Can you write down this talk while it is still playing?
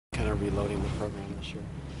of reloading the program this year?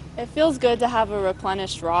 It feels good to have a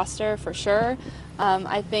replenished roster for sure.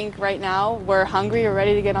 I think right now we're hungry, we're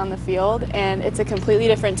ready to get on the field, and it's a completely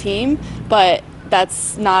different team, but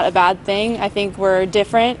that's not a bad thing. I think we're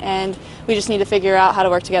different, and we just need to figure out how to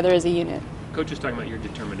work together as a unit. Coach is talking about your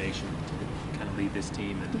determination to kind of lead this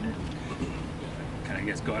team and kind of, I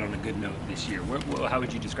guess, go out on a good note this year. How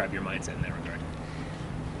would you describe your mindset in that regard?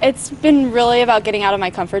 It's been really about getting out of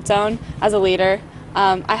my comfort zone as a leader.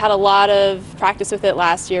 I had a lot of practice with it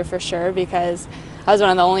last year for sure because I was one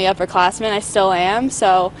of the only upperclassmen. I still am,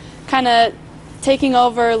 so kind of taking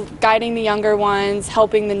over, guiding the younger ones,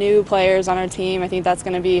 helping the new players on our team. I think that's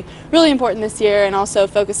going to be really important this year, and also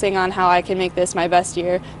focusing on how I can make this my best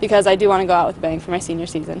year because I do want to go out with a bang for my senior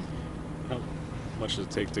season. How much does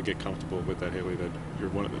it take to get comfortable with that, Haley, that you're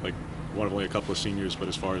one of only a couple of seniors, but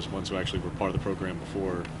as far as ones who actually were part of the program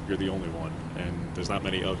before, you're the only one, and there's not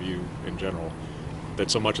many of you in general, that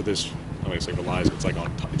so much of this, I'm going to say relies, it's like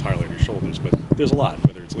entirely on your shoulders, but there's a lot,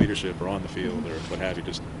 whether it's leadership or on the field or what have you.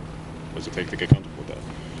 Just what does it take to get comfortable with that?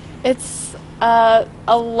 It's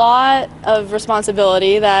a lot of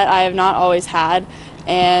responsibility that I have not always had,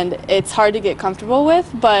 and it's hard to get comfortable with,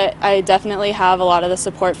 but I definitely have a lot of the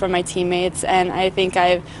support from my teammates, and I think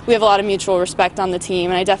we have a lot of mutual respect on the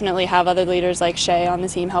team, and I definitely have other leaders like Shay on the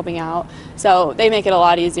team helping out, so they make it a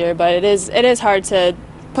lot easier, but it is hard to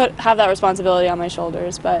have that responsibility on my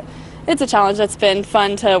shoulders, but it's a challenge that's been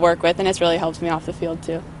fun to work with, and it's really helped me off the field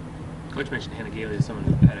too. Coach mentioned Hannah Gailey as someone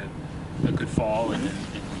who had a good fall and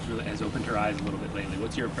really has opened her eyes a little bit lately.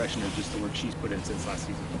 What's your impression of just the work she's put in since last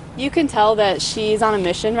season? You can tell that she's on a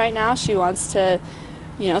mission right now. She wants to,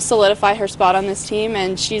 solidify her spot on this team,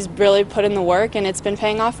 and she's really put in the work, and it's been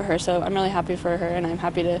paying off for her. So I'm really happy for her, and I'm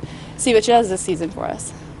happy to see what she does this season for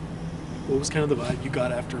us. What was kind of the vibe you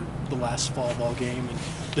got after the last fall ball game and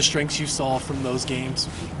the strengths you saw from those games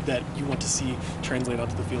that you want to see translate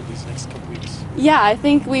onto the field these next couple weeks? Yeah, I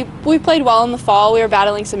think we played well in the fall. We were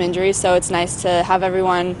battling some injuries, so it's nice to have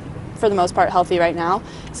everyone, for the most part, healthy right now.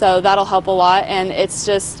 So that'll help a lot, and it's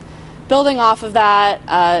just building off of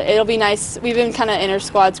that. It'll be nice. We've been kind of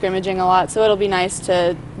inter-squad scrimmaging a lot, so it'll be nice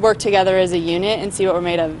to work together as a unit and see what we're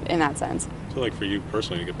made of in that sense. So, like for you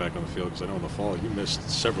personally to get back on the field, because I know in the fall you missed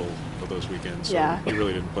several of those weekends, so yeah. You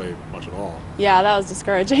really didn't play much at all. Yeah, that was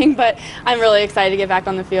discouraging, but I'm really excited to get back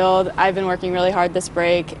on the field. I've been working really hard this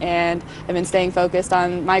break, and I've been staying focused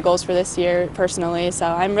on my goals for this year personally, so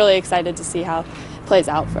I'm really excited to see how it plays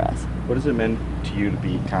out for us. What has it meant to you to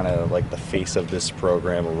be kind of like the face of this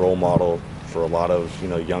program, a role model for a lot of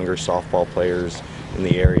younger softball players in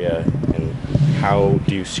the area, and how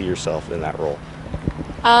do you see yourself in that role?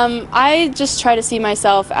 I just try to see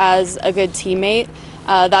myself as a good teammate.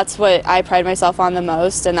 That's what I pride myself on the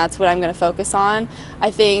most, and that's what I'm going to focus on.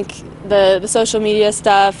 I think the social media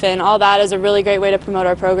stuff and all that is a really great way to promote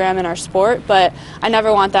our program and our sport, but I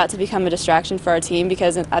never want that to become a distraction for our team,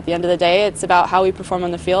 because at the end of the day it's about how we perform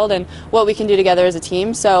on the field and what we can do together as a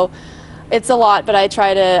team. So it's a lot, but I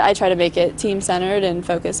try to make it team-centered and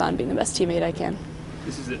focus on being the best teammate I can.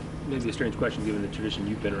 This is maybe a strange question given the tradition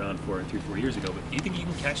you've been around for 3-4 years ago, but do you think you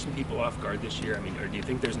can catch some people off guard this year? I mean, or do you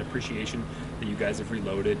think there's an appreciation that you guys have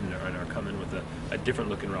reloaded and are coming with a different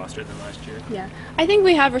looking roster than last year? Yeah, I think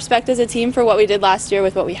we have respect as a team for what we did last year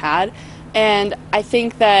with what we had, and I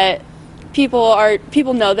think that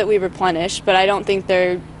people know that we replenish, but I don't think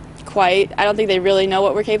they really know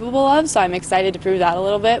what we're capable of, so I'm excited to prove that a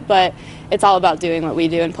little bit, but it's all about doing what we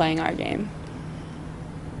do and playing our game.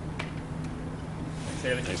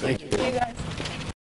 Thanks, Haley. Thank you. Thank you guys.